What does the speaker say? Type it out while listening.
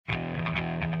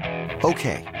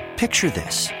Okay, picture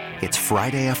this. It's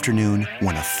Friday afternoon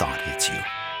when a thought hits you.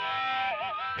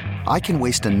 I can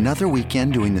waste another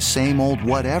weekend doing the same old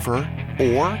whatever,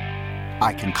 or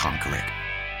I can conquer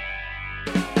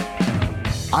it.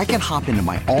 I can hop into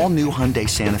my all-new Hyundai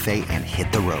Santa Fe and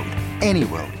hit the road. Any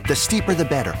road. The steeper, the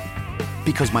better.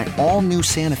 Because my all-new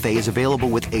Santa Fe is available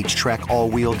with H-Track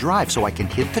all-wheel drive, so I can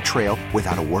hit the trail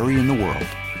without a worry in the world.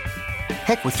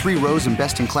 Heck, with 3 rows and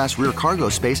best-in-class rear cargo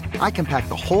space, I can pack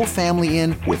the whole family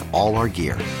in with all our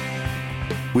gear.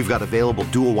 We've got available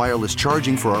dual wireless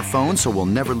charging for our phones, so we'll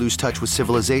never lose touch with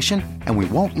civilization, and we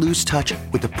won't lose touch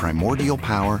with the primordial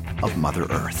power of Mother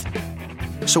Earth.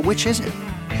 So which is it?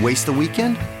 Waste the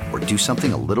weekend or do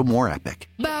something a little more epic?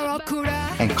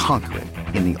 And conquer it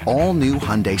in the all-new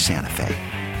Hyundai Santa Fe.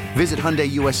 Visit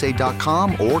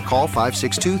HyundaiUSA.com or call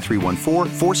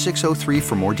 562-314-4603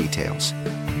 for more details.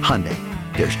 Hyundai,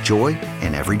 there's joy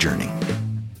in every journey.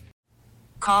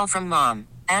 Call from mom.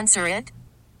 Answer it.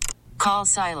 Call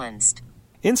silenced.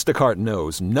 Instacart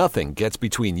knows nothing gets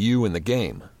between you and the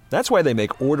game. That's why they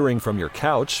make ordering from your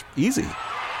couch easy.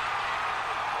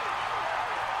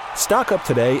 Stock up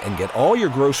today and get all your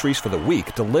groceries for the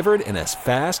week delivered in as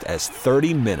fast as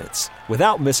 30 minutes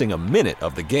without missing a minute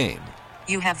of the game.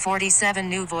 You have 47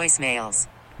 new voicemails.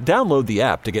 Download the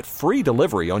app to get free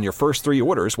delivery on your first 3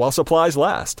 orders while supplies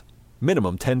last.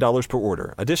 Minimum $10 per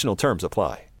order. Additional terms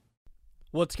apply.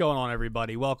 What's going on,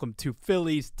 everybody? Welcome to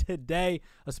Phillies Today,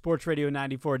 a Sports Radio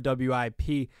 94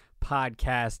 WIP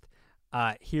podcast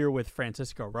here with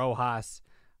Francisco Rojas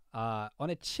on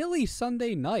a chilly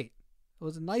Sunday night. It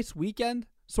was a nice weekend,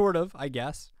 sort of, I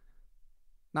guess.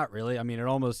 Not really. I mean, it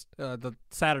almost the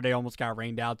Saturday almost got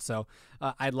rained out, so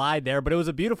I lied there. But it was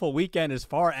a beautiful weekend as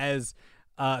far as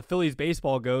Phillies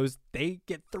baseball goes. They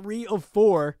get 3 of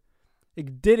 4.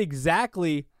 It did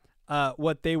exactly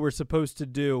what they were supposed to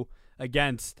do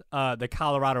against the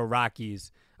Colorado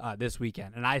Rockies this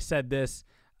weekend. And I said this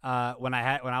when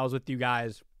I was with you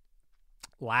guys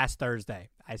last Thursday.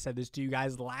 I said this to you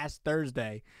guys last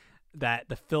Thursday that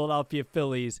the Philadelphia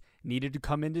Phillies needed to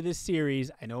come into this series.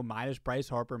 I know minus Bryce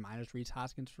Harper, minus Rhys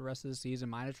Hoskins for the rest of the season,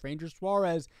 minus Ranger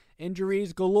Suarez,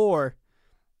 injuries galore.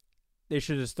 They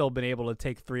should have still been able to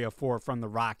take 3 of 4 from the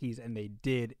Rockies, and they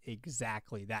did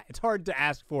exactly that. It's hard to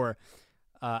ask for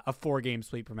a 4-game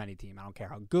sweep from any team. I don't care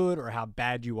how good or how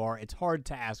bad you are. It's hard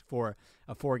to ask for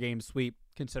a 4-game sweep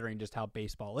considering just how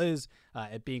baseball is,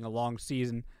 it being a long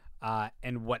season,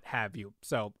 and what have you.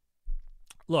 So,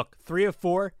 look, 3 of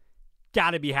 4,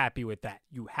 got to be happy with that.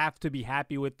 You have to be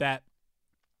happy with that.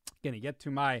 Going to get to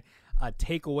my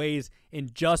takeaways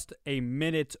in just a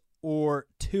minute or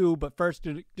two, but first,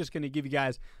 just going to give you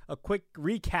guys a quick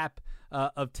recap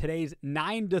of today's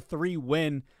 9-3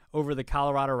 win over the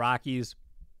Colorado Rockies.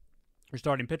 Your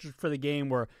starting pitchers for the game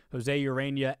were Jose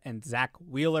Urena and Zach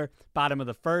Wheeler. Bottom of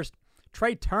the first,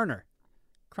 Trey Turner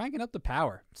cranking up the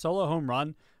power. Solo home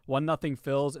run, 1-0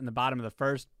 Phils in the bottom of the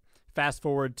first. Fast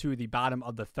forward to the bottom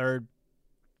of the third.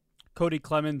 Cody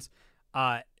Clemens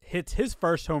hits his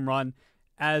first home run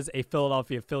as a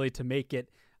Philadelphia Philly to make it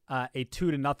a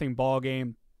 2-0 ball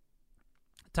game.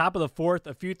 Top of the fourth,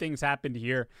 a few things happened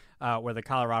here where the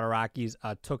Colorado Rockies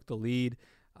took the lead.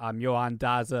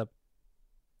 Jonathan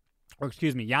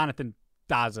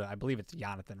Daza. I believe it's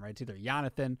Jonathan, right? It's either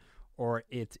Jonathan or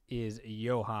it is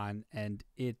Johan, and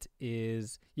it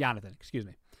is Jonathan, excuse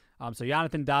me. So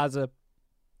Jonathan Daza,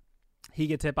 he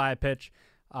gets hit by a pitch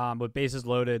with bases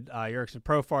loaded. Jurickson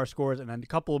Profar scores, and then a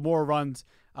couple of more runs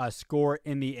score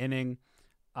in the inning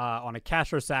on a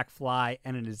Castro sac fly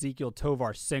and an Ezekiel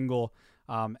Tovar single.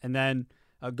 And then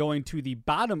going to the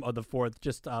bottom of the fourth,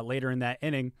 just later in that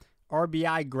inning,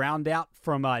 RBI ground out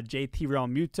from JT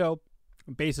Realmuto.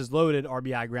 Bases loaded,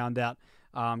 RBI ground out.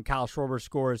 Kyle Schwarber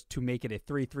scores to make it a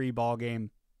 3-3 ball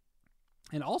game.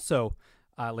 And also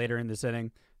later in this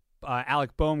inning,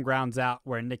 Alec Boehm grounds out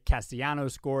where Nick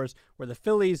Castellanos scores, where the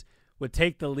Phillies would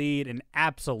take the lead and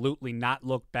absolutely not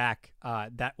look back.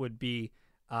 That would be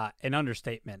an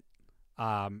understatement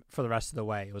for the rest of the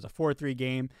way. It was a 4-3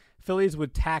 game. Phillies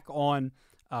would tack on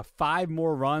 5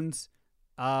 more runs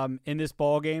in this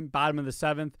ball game. Bottom of the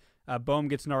seventh, Boehm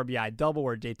gets an RBI double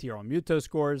where JT Realmuto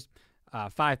scores.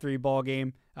 5-3 ball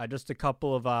game. Just a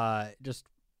couple of just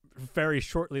very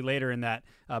shortly later in that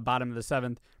bottom of the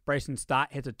seventh, Bryson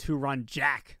Stott hits a 2-run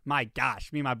jack. My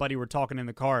gosh, me and my buddy were talking in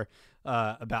the car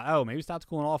about, maybe Stott's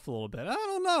cooling off a little bit. I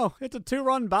don't know. It's a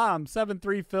 2-run bomb.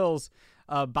 7-3 Phils.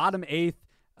 Bottom eighth,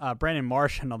 Brandon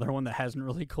Marsh, another one that hasn't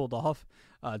really cooled off.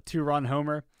 2-run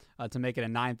homer to make it a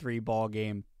 9-3 ball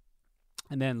game.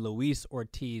 And then Luis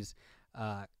Ortiz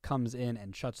comes in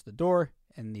and shuts the door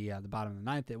in the bottom of the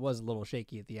ninth. It was a little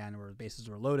shaky at the end where the bases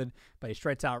were loaded, but he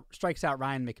strikes out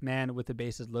Ryan McMahon with the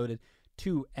bases loaded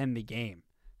to end the game.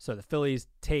 So the Phillies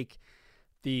take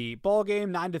the ball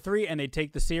game 9-3, and they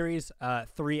take the series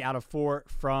 3 out of 4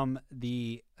 from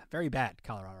the very bad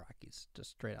Colorado Rockies.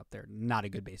 Just straight up, they're not a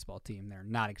good baseball team. They're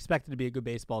not expected to be a good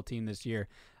baseball team this year,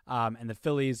 and the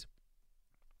Phillies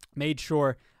made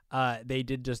sure they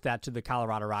did just that to the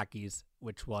Colorado Rockies,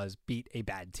 which was beat a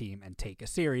bad team and take a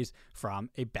series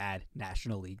from a bad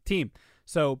National League team.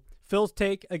 So Phil's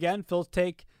take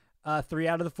 3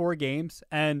 out of the 4 games,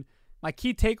 and my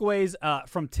key takeaways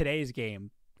from today's game,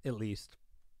 at least.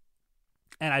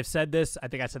 And I've said this, I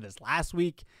think I said this last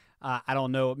week. I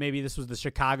don't know, maybe this was the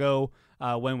Chicago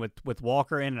win with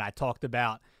Walker in, and I talked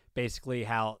about basically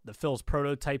how the Phil's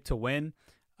prototype to win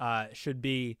should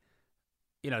be,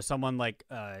 someone like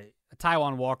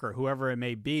Taijuan Walker, whoever it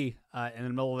may be, in the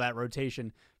middle of that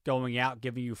rotation, going out,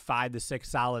 giving you 5 to 6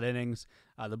 solid innings.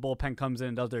 The bullpen comes in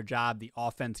and does their job. The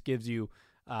offense gives you,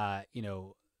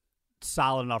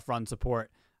 solid enough run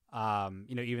support.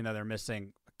 Even though they're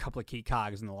missing a couple of key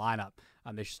cogs in the lineup,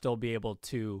 they should still be able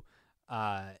to,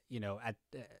 at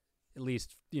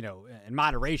least, in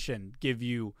moderation, give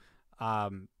you,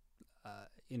 run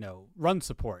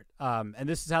support. And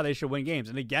this is how they should win games.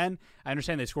 And again, I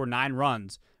understand they scored 9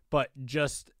 runs, but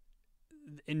just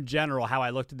in general, how I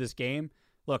looked at this game,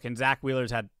 look, and Zach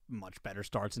Wheeler's had much better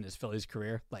starts in his Phillies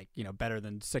career, better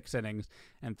than 6 innings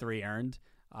and 3 earned.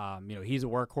 He's a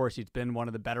workhorse. He's been one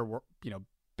of the better,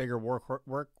 bigger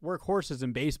workhorses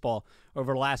in baseball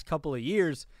over the last couple of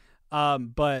years.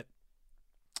 But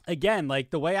again,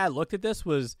 the way I looked at this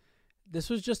was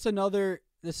just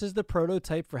this is the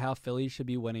prototype for how Phillies should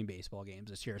be winning baseball games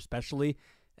this year, especially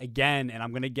again, and I'm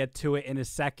going to get to it in a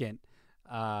second,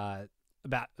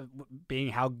 about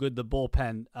being how good the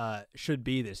bullpen should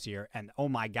be this year. And oh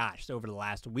my gosh, over the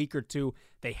last week or two,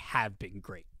 they have been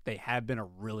great. They have been a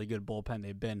really good bullpen.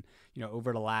 They've been,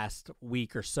 over the last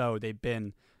week or so, they've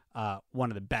been one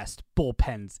of the best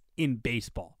bullpens in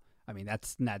baseball. I mean,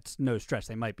 that's no stretch.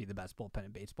 They might be the best bullpen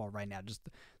in baseball right now. Just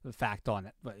the fact on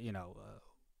it, but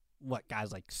what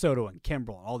guys like Soto and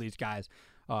Kimbrel and all these guys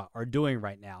are doing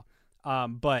right now.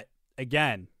 But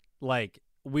again,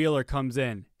 Wheeler comes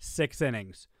in 6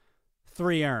 innings,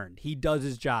 3 earned. He does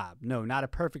his job. No, not a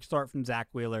perfect start from Zach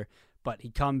Wheeler, but he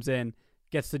comes in,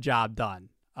 gets the job done.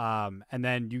 And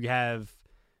then you had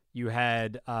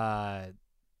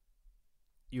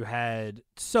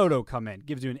Soto come in,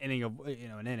 gives you an inning of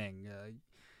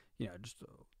just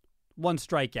one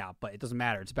strikeout, but it doesn't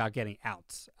matter. It's about getting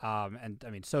outs. And I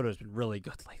mean, Soto's been really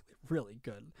good lately, really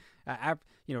good.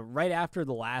 Right after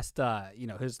the last,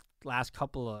 his first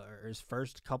couple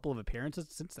of appearances,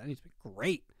 since then he's been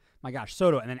great. My gosh,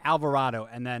 Soto, and then Alvarado,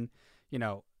 and then, I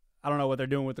don't know what they're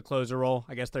doing with the closer role.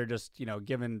 I guess they're just,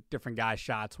 giving different guys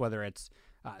shots, whether it's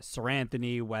Sir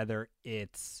Anthony, whether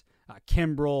it's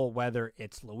Kimbrel, whether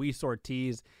it's Luis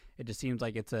Ortiz. It just seems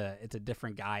like it's a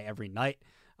different guy every night.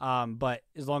 But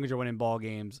as long as you're winning ball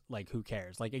games, who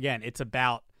cares? Again, it's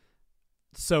about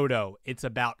Soto, it's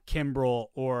about Kimbrel,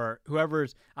 or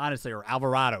whoever's, honestly, or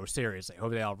Alvarado, seriously,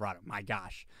 Jose Alvarado, my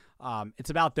gosh. It's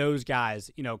about those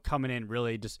guys, coming in,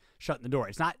 really just shutting the door.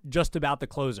 It's not just about the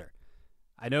closer.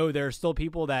 I know there are still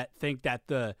people that think that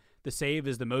the save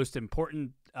is the most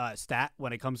important stat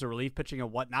when it comes to relief pitching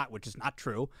and whatnot, which is not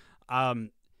true. I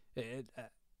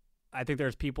think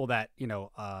there's people that,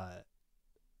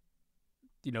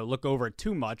 look over it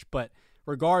too much, but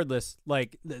regardless,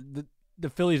 the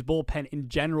Phillies bullpen in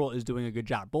general is doing a good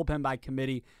job. Bullpen by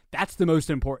committee, that's the most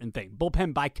important thing.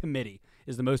 Bullpen by committee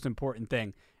is the most important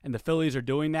thing. And the Phillies are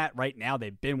doing that right now.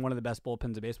 They've been one of the best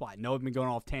bullpens in baseball. I know I've been going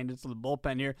off tangents to the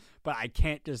bullpen here, but I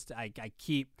can't just, I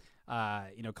keep,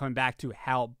 coming back to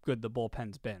how good the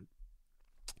bullpen's been.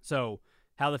 So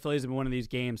how the Phillies have been winning these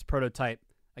games, prototype,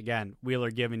 again, Wheeler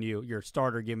giving you, your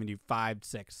starter giving you 5,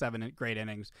 6, 7 great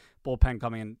innings, bullpen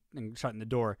coming in and shutting the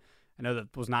door. I know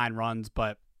that was 9 runs,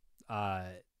 but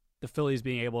the Phillies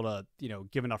being able to,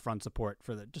 give enough run support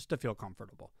just to feel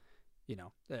comfortable.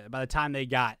 By the time they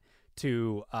got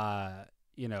to, Bohm's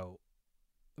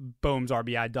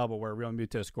RBI double where Real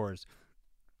Muto scores,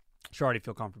 should already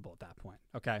feel comfortable at that point.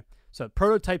 Okay, so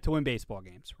prototype to win baseball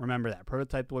games. Remember that,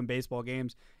 prototype to win baseball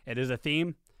games. It is a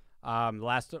theme. The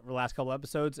last couple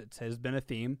episodes, it has been a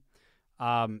theme.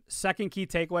 Second key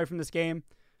takeaway from this game,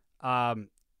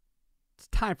 it's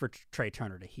time for Trey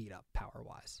Turner to heat up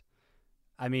power-wise.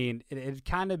 I mean, it had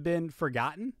kind of been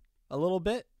forgotten a little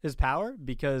bit, his power,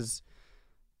 because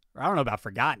I don't know about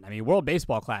forgotten. I mean, World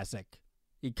Baseball Classic,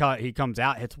 he comes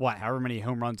out, hits however many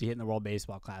home runs he hit in the World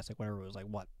Baseball Classic, whatever it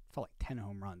was, felt like 10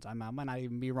 home runs. I might not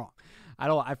even be wrong.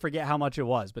 I forget how much it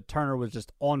was, but Turner was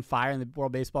just on fire in the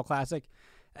World Baseball Classic.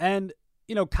 And,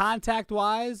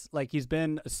 contact-wise, like, he's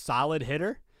been a solid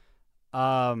hitter.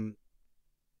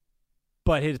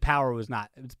 But his power was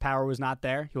not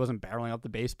there. He wasn't barreling up the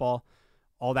baseball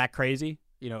all that crazy,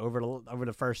 over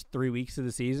the first 3 weeks of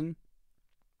the season.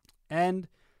 And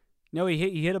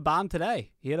he hit a bomb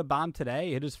today. He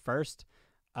hit his first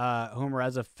homer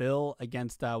as a Phil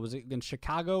against was it against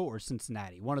Chicago or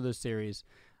Cincinnati? One of those series.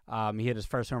 He hit his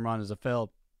first home run as a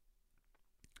Phil.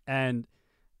 And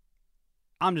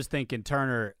I'm just thinking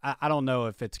Turner, I don't know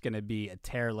if it's going to be a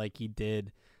tear like he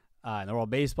did in the World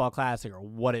Baseball Classic or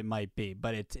what it might be,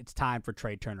 but it's time for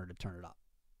Trey Turner to turn it up.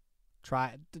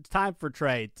 It's time for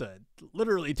Trey to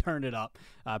literally turn it up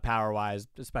power-wise,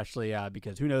 especially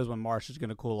because who knows when Marsh is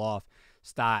going to cool off.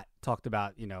 Stott talked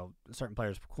about, certain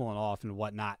players cooling off and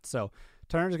whatnot. So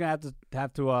Turner's going to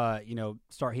have to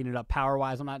start heating it up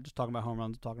power-wise. I'm not just talking about home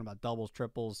runs. I'm talking about doubles,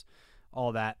 triples,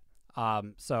 all that.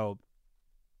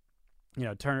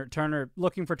 Turner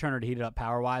looking for Turner to heat it up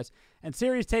power-wise. And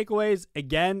series takeaways,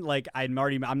 again, like I'm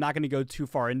not going to go too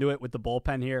far into it with the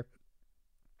bullpen here,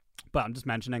 but I'm just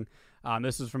mentioning.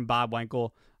 This is from Bob Wankel,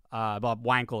 on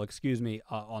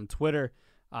Twitter.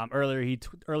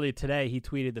 Earlier today, he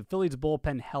tweeted, the Phillies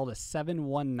bullpen held a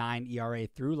 7.19 ERA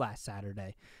through last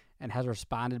Saturday and has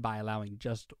responded by allowing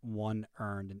just one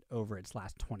earned over its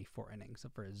last 24 innings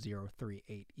for a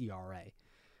 0.38 ERA.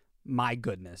 My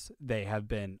goodness, they have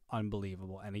been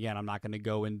unbelievable. And again, I'm not going to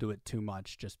go into it too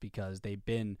much just because they've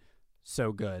been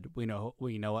so good. We know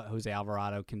what Jose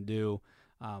Alvarado can do.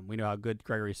 We know how good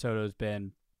Gregory Soto's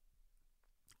been.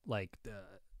 Like,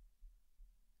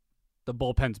 the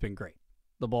bullpen's been great.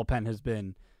 The bullpen has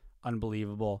been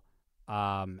unbelievable.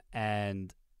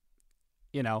 And,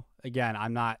 again,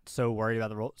 I'm not so worried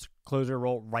about the closer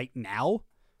role right now.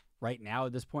 Right now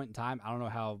at this point in time, I don't know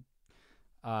how,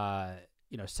 I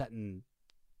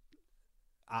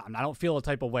don't feel a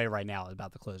type of way right now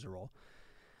about the closer role.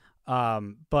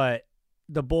 But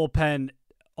the bullpen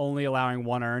only allowing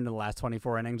one earned in the last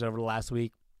 24 innings over the last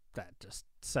week, that just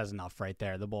says enough right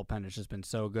there. The bullpen has just been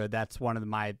so good. That's one of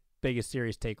my biggest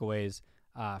series takeaways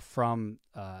from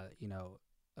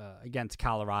against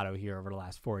Colorado here over the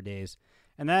last 4 days.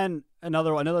 And then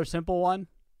another simple one,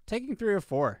 taking 3 or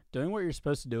 4, doing what you're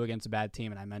supposed to do against a bad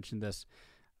team. And I mentioned this,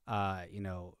 about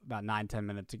 9-10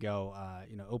 minutes ago,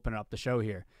 opening up the show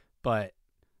here. But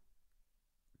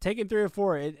taking 3 or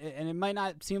 4, and it might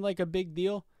not seem like a big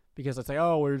deal because it's like,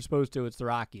 oh, we're supposed to. It's the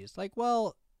Rockies. Like,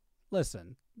 well,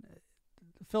 listen,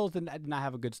 the Phils did not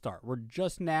have a good start. We're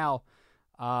just now,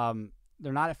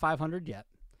 they're not at 500 yet.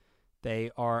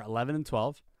 They are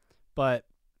 11-12, but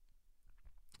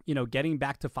getting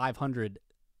back to 500,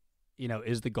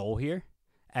 is the goal here,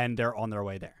 and they're on their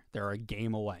way there. They're a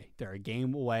game away. They're a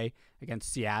game away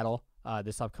against Seattle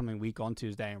this upcoming week on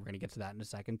Tuesday, and we're going to get to that in a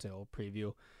second too. We'll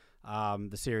preview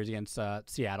the series against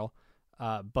Seattle,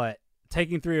 but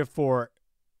taking 3 or 4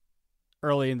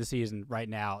 early in the season right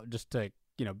now, just to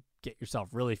get yourself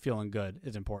really feeling good,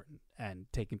 is important, and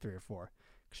taking 3 or 4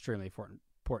 extremely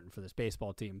important for this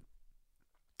baseball team.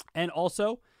 And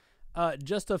also,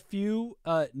 just a few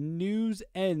news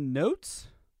and notes.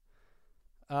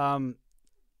 And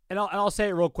I'll say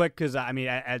it real quick because I'm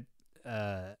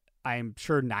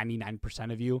sure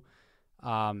 99% of you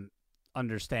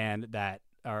understand that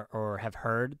or have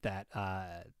heard that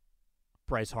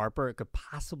Bryce Harper could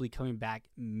possibly coming back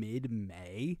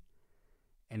mid-May.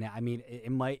 And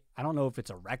it might, I don't know if it's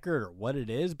a record or what it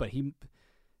is, but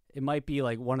it might be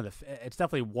like it's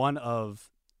definitely one of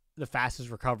the fastest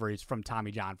recoveries from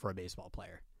Tommy John for a baseball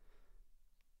player.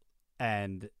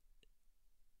 And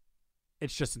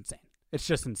it's just insane. It's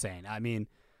just insane.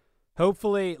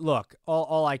 Hopefully, look,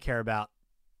 all I care about,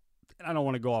 and I don't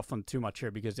want to go off on too much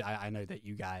here because I know that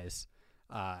you guys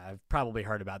have probably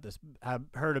heard about this. Have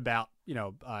heard about,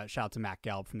 shout out to Matt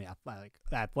Gelb from the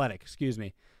Athletic,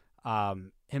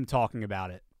 him talking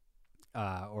about it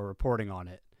or reporting on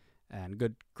it,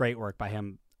 and great work by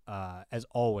him as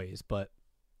always. But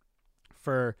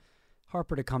for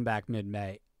Harper to come back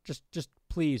mid-May, just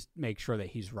please make sure that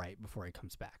he's right before he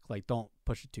comes back. Like, don't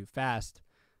push it too fast.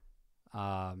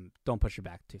 Don't push it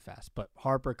back too fast. But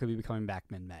Harper could be coming back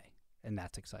mid-May, and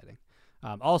that's exciting.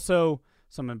 Also,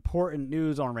 some important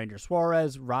news on Ranger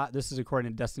Suarez. This is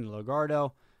according to Destiny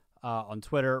Lugardo on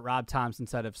Twitter. Rob Thompson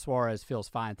said if Suarez feels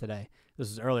fine today, this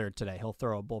is earlier today, he'll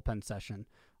throw a bullpen session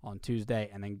on Tuesday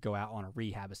and then go out on a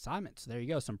rehab assignment. So there you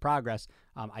go, some progress.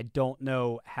 I don't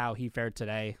know how he fared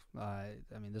today.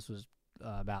 This was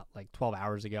about like 12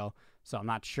 hours ago, so I'm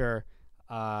not sure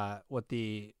what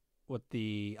the what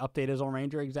the update is on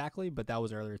Ranger exactly, but that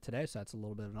was earlier today, so that's a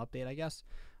little bit of an update, I guess.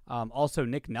 Also,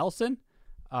 Nick Nelson,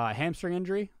 hamstring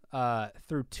injury,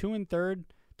 through 2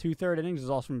 2/3 innings is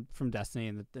also from Destiny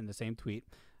in the same tweet.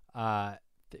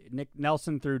 Nick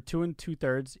Nelson threw 2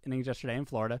 2/3 innings yesterday in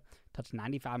Florida, touched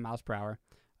 95 miles per hour.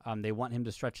 They want him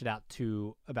to stretch it out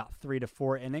to about 3 to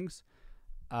 4 innings.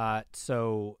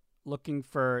 So looking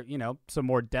for, some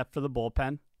more depth for the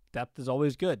bullpen. Depth is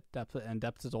always good.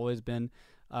 Depth has always been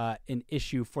an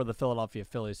issue for the Philadelphia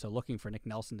Phillies. So looking for Nick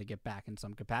Nelson to get back in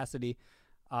some capacity.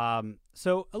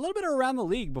 So a little bit around the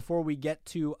league before we get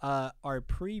to our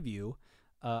preview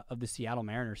of the Seattle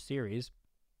Mariners series.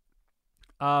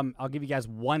 I'll give you guys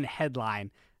one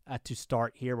headline to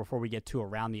start here before we get to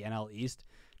around the NL East.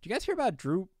 Did you guys hear about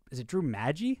Drew? Is it Drew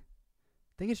Maggi?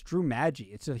 I think it's Drew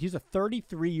Maggi. He's a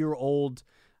 33-year-old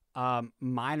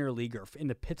minor leaguer in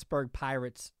the Pittsburgh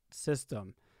Pirates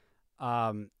system.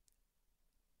 And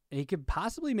he could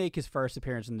possibly make his first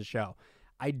appearance in the show.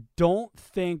 I don't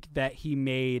think that he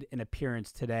made an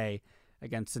appearance today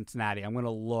against Cincinnati. I'm going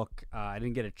to look. I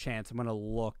didn't get a chance. I'm going to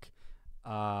look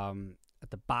at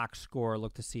the box score,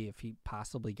 look to see if he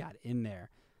possibly got in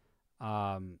there.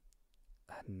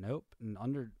 Nope.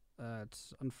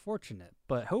 It's unfortunate.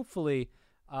 But hopefully,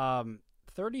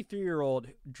 33-year-old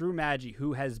Drew Maggi,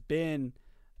 who has been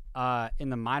in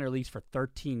the minor leagues for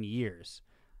 13 years,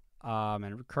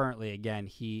 and currently, again,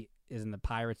 he is in the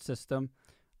Pirates system,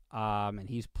 and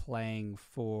he's playing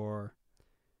for,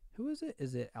 who is it?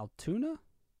 Is it Altoona?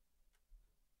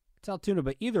 It's Altoona,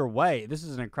 but either way, this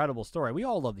is an incredible story. We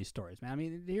all love these stories, man. I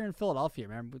mean, here in Philadelphia,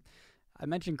 man. I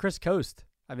mentioned Chris Coast.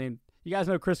 I mean, you guys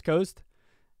know Chris Coast?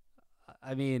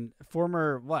 I mean,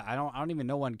 former what? I don't even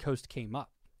know when Coast came up.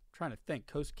 I'm trying to think.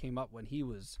 Coast came up when he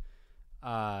was, he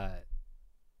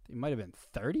might have been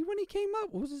 30 when he came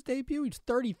up. What was his debut? He's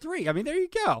 33. I mean, there you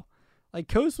go. Like,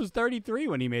 Coast was 33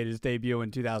 when he made his debut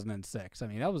in 2006. I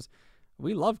mean,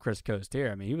 we love Chris Coast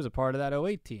here. I mean, he was a part of that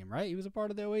 08 team, right? He was a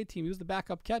part of the 08 team. He was the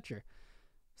backup catcher.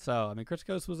 So, I mean, Chris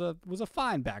Coast was a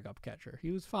fine backup catcher. He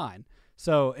was fine.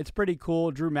 So, it's pretty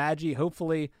cool. Drew Maggi,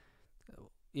 hopefully,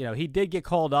 he did get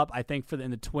called up, I think, in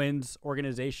the Twins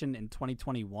organization in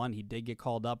 2021. He did get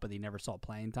called up, but he never saw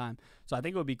playing time. So, I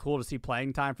think it would be cool to see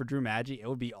playing time for Drew Maggi. It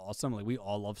would be awesome. Like, we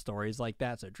all love stories like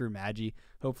that. So, Drew Maggi,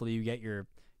 hopefully you get your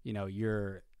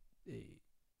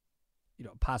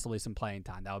possibly some playing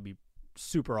time. That would be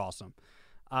super awesome.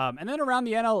 And then around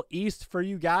the NL East for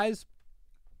you guys,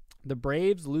 the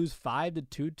Braves lose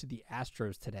 5-2 to the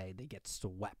Astros today. They get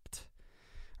swept.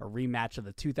 A rematch of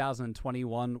the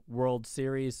 2021 World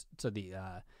Series. So the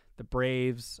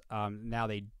Braves, now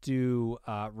they do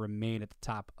remain at the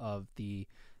top of the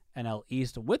NL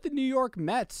East with the New York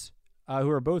Mets, who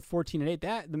are both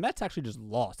 14-8. The Mets actually just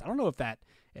lost. I don't know if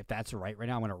that's right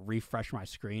now. I'm going to refresh my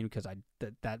screen because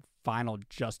that final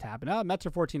just happened. Mets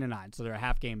are 14-9, so they're a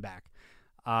half game back.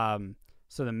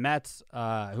 So the Mets,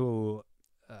 who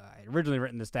I originally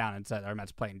written this down and said our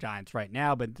Mets playing Giants right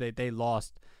now, but they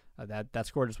lost. That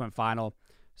score just went final.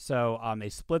 So they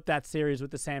split that series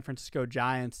with the San Francisco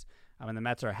Giants. And the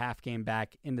Mets are a half game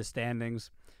back in the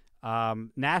standings.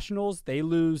 Nationals, they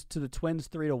lose to the Twins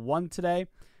 3-1 today.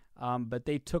 But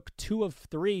they took 2 of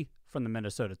 3 from the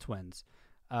Minnesota Twins.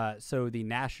 So the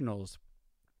Nationals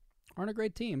aren't a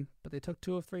great team, but they took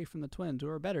 2 of 3 from the Twins, who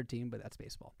are a better team, but that's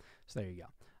baseball. So there you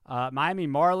go. Miami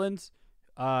Marlins,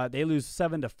 they lose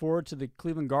 7-4 to the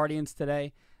Cleveland Guardians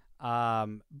today.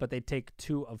 But they take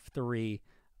 2 of 3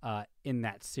 in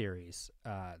that series.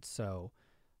 So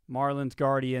Marlins,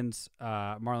 Guardians,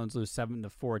 Marlins lose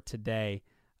 7-4 today.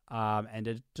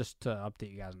 And just to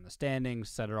update you guys on the standings,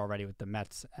 said it already with the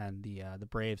Mets and the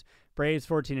Braves. Braves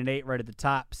 14-8 right at the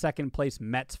top. Second place,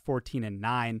 Mets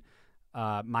 14-9.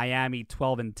 Miami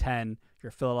 12-10.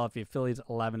 Your Philadelphia Phillies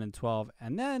 11-12,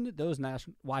 and then those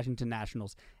Washington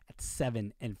Nationals at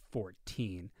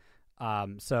 7-14.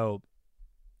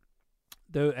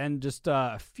 And just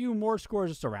a few more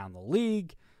scores just around the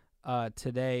league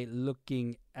today.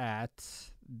 Looking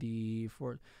at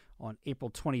on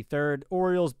April 23rd,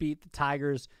 Orioles beat the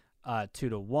Tigers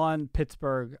 2-1.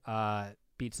 Pittsburgh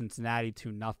beat Cincinnati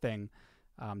 2-0.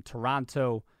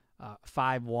 Toronto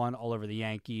 5-1 all over the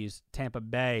Yankees. Tampa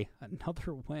Bay,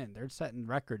 another win. They're setting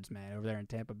records, man, over there in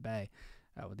Tampa Bay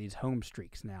with these home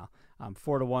streaks now.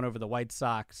 4-1 over the White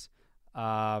Sox.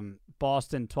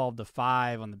 Boston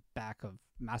 12-5 on the back of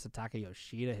Masataka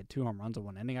Yoshida. Hit 2 home runs in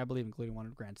 1 inning, I believe, including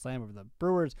 1 grand slam over the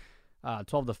Brewers.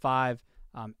 12-5.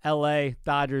 L.A.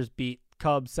 Dodgers beat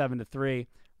Cubs 7-3.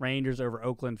 Rangers over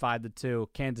Oakland 5-2.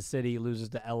 Kansas City loses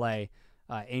to L.A.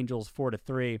 Angels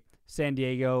 4-3. San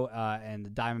Diego and the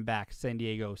Diamondbacks. San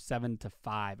Diego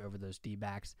 7-5 over those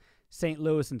D-backs. St.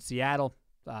 Louis and Seattle.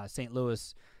 St.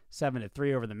 Louis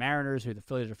 7-3 over the Mariners, who the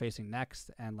Phillies are facing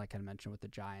next, and like I mentioned with the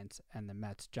Giants and the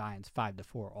Mets, Giants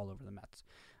 5-4 all over the Mets.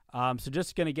 So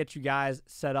just going to get you guys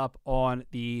set up on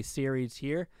the series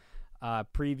here,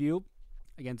 preview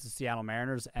against the Seattle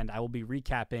Mariners, and I will be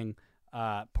recapping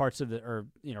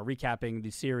recapping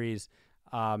the series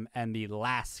and the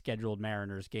last scheduled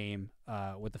Mariners game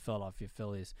with the Philadelphia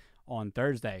Phillies on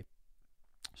Thursday.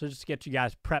 So just to get you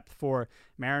guys prepped for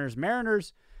Mariners.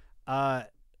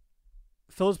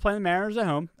 Phillies playing the Mariners at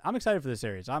home. I'm excited for this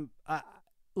series.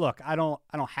 Look, I don't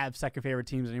have second favorite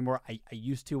teams anymore. I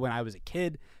used to when I was a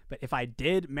kid, but if I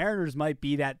did, Mariners might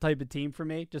be that type of team for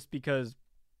me, just because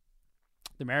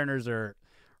the Mariners are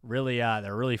really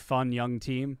they're a really fun young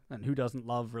team, and who doesn't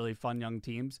love really fun young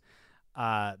teams?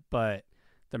 But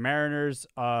the Mariners,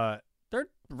 they're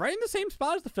right in the same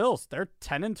spot as the Phils. They're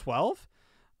 10-12.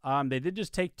 They did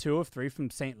just take 2 of 3 from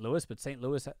St. Louis, but St.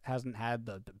 Louis hasn't had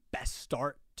the best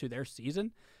start to their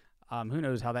season. Who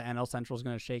knows how the NL Central is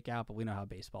going to shake out, but we know how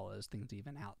baseball is. Things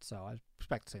even out. So I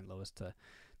expect St. Louis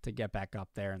to get back up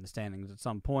there in the standings at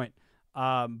some point.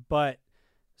 But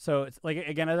so it's like,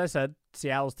 again, as I said,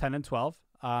 Seattle's 10-12.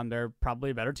 They're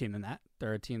probably a better team than that.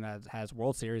 They're a team that has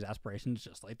World Series aspirations,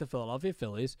 just like the Philadelphia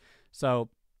Phillies. So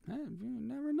you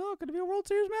never know. Could it be a World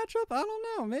Series matchup? I don't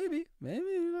know. Maybe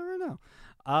you never know.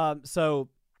 So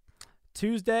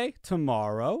Tuesday,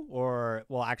 tomorrow,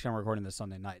 actually I'm recording this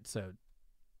Sunday night, so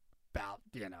about,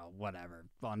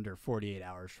 under 48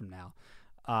 hours from now.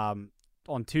 On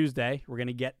Tuesday, we're going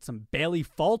to get some Bailey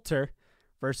Falter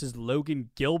versus Logan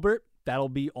Gilbert. That'll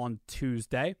be on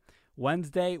Tuesday.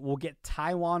 Wednesday, we'll get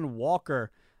Taijuan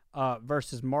Walker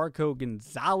versus Marco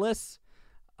Gonzalez.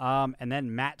 And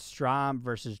then Matt Strahm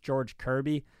versus George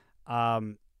Kirby.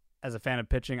 As a fan of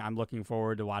pitching, I'm looking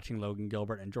forward to watching Logan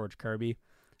Gilbert and George Kirby,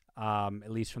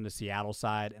 at least from the Seattle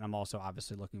side. And I'm also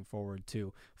obviously looking forward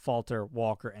to Falter,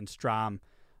 Walker, and Strahm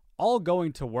all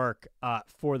going to work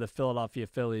for the Philadelphia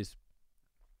Phillies.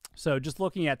 So just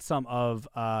looking at some of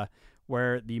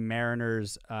where the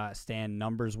Mariners stand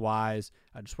numbers-wise,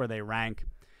 just where they rank.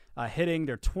 Hitting,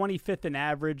 they're 25th in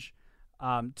average,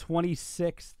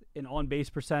 26th in on-base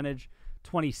percentage,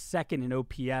 22nd in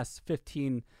OPS,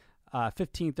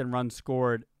 15th in runs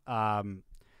scored,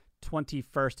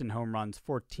 21st in home runs,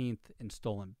 14th in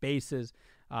stolen bases.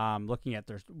 Looking at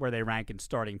where they rank in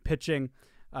starting pitching,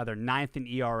 they're 9th in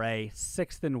ERA,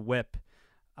 6th in WHIP,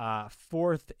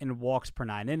 4th in walks per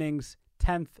 9 innings,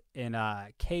 10th in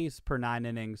Ks per 9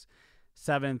 innings,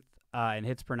 7th in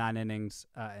hits per 9 innings,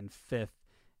 and 5th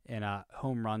in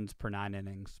home runs per 9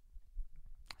 innings.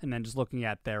 And then just looking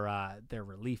at their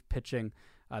relief pitching,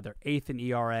 they're 8th in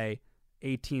ERA,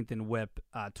 18th in WHIP,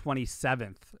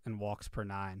 27th in walks per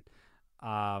 9.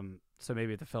 So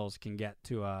maybe if the Phils can get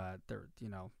to the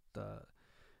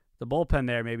bullpen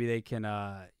there, maybe they can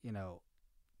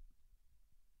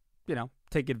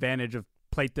take advantage of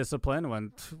plate discipline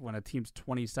when a team's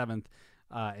 27th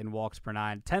in walks per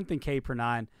 9, 10th in K per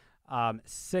 9,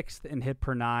 6th in hit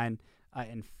per 9,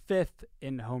 and 5th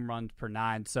in home runs per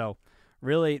 9. So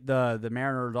really, the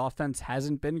Mariners' offense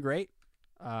hasn't been great.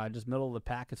 Just middle of the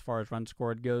pack as far as runs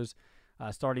scored goes.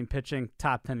 Starting pitching,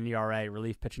 top 10 in ERA.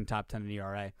 Relief pitching, top 10 in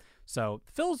ERA. So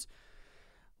the Phils,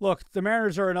 look, the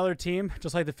Mariners are another team,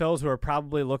 just like the Phils, who are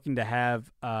probably looking to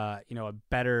have a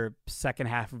better second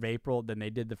half of April than they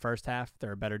did the first half.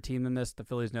 They're a better team than this. The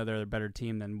Phillies know they're a better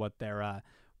team than what their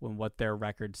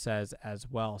record says as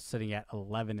well, sitting at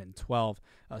 11-12.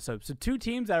 So two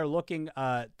teams that are looking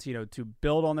to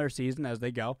build on their season as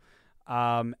they go,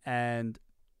 and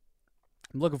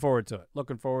I'm looking forward to it.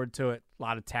 A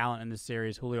lot of talent in this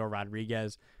series. Julio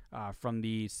Rodriguez from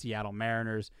the Seattle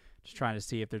Mariners. Just trying to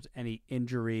see if there's any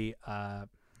injuries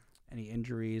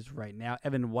right now.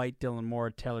 Evan White, Dylan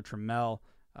Moore, Taylor Trammell.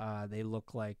 They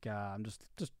look like I'm just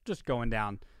going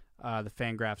down the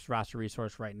Fangraphs roster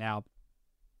resource right now.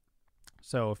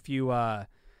 So a few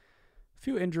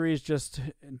injuries just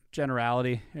in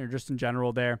generality, or just in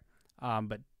general there.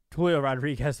 But Julio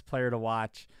Rodriguez, player to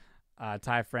watch.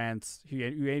 Ty France,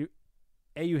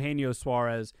 Eugenio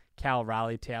Suarez, Cal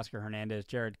Raleigh, Teoscar Hernandez,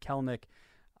 Jared Kelenic,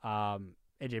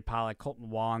 AJ Pollock,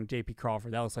 Colton Wong, JP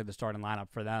Crawford. That looks like the starting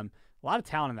lineup for them. A lot of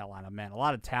talent in that lineup, man. A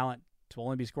lot of talent to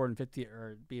only be scored in 50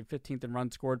 or being 15th in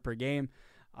runs scored per game.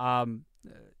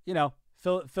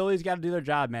 Philly's got to do their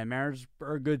job, man. Mariners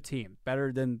are a good team,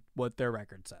 better than what their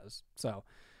record says. So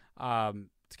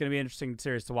it's going to be an interesting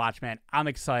series to watch, man. I'm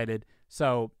excited.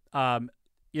 So,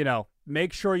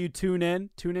 make sure you tune in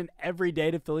every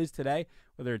day to Phillies Today,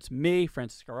 whether it's me,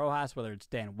 Francisco Rojas, whether it's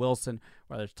Dan Wilson,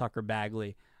 whether it's Tucker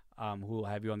Bagley. who will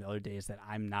have you on the other days that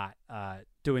I'm not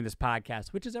doing this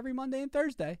podcast, which is every Monday and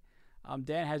Thursday.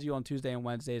 Dan has you on Tuesday and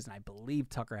Wednesdays, and I believe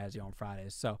Tucker has you on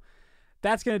Fridays. So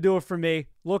that's going to do it for me.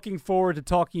 Looking forward to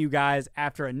talking to you guys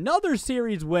after another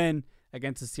series win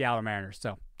against the Seattle Mariners.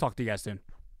 So talk to you guys soon.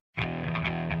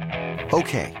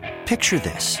 Okay, picture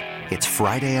this. It's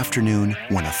Friday afternoon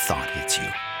when a thought hits you.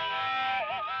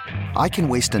 I can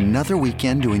waste another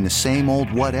weekend doing the same old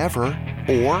whatever,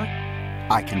 or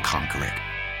I can conquer it.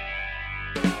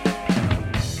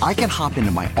 I can hop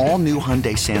into my all-new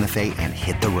Hyundai Santa Fe and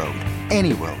hit the road.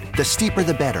 Any road. The steeper,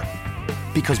 the better.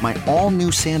 Because my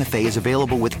all-new Santa Fe is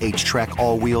available with H-Track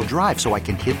all-wheel drive, so I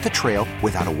can hit the trail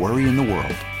without a worry in the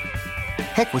world.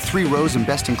 Heck, with 3 rows and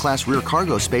best-in-class rear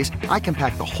cargo space, I can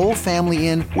pack the whole family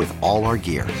in with all our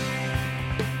gear.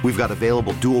 We've got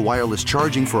available dual wireless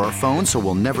charging for our phones, so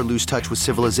we'll never lose touch with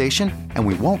civilization, and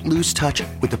we won't lose touch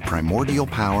with the primordial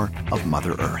power of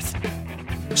Mother Earth.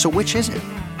 So which is it?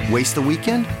 Waste the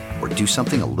weekend or do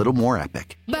something a little more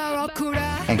epic?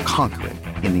 And conquer it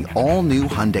in the all-new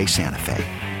Hyundai Santa Fe.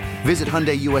 Visit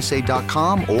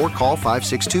HyundaiUSA.com or call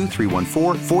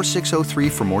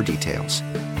 562-314-4603 for more details.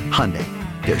 Hyundai,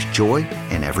 there's joy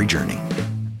in every journey.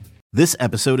 This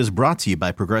episode is brought to you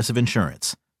by Progressive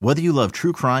Insurance. Whether you love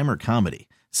true crime or comedy,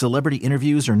 celebrity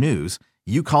interviews or news,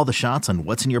 you call the shots on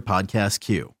what's in your podcast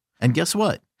queue. And guess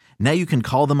what? Now you can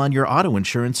call them on your auto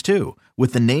insurance too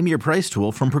with the Name Your Price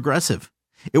tool from Progressive.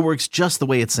 It works just the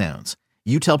way it sounds.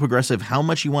 You tell Progressive how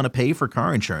much you want to pay for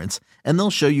car insurance, and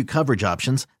they'll show you coverage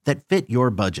options that fit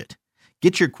your budget.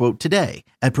 Get your quote today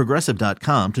at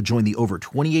Progressive.com to join the over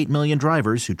 28 million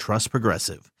drivers who trust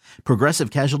Progressive. Progressive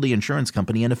Casualty Insurance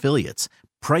Company and Affiliates.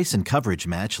 Price and coverage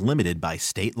match limited by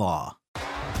state law.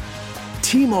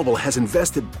 T-Mobile has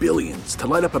invested billions to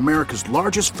light up America's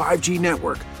largest 5G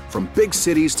network, from big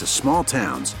cities to small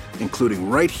towns, including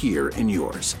right here in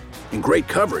yours. And great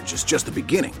coverage is just the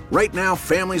beginning. Right now,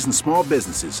 families and small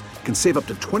businesses can save up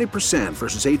to 20%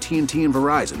 versus AT&T and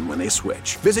Verizon when they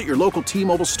switch. Visit your local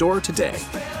T-Mobile store today.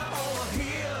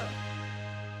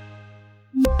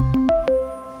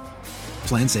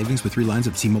 Plan savings with 3 lines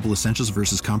of T-Mobile Essentials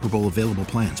versus comparable available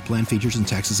plans. Plan features and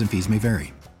taxes and fees may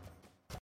vary.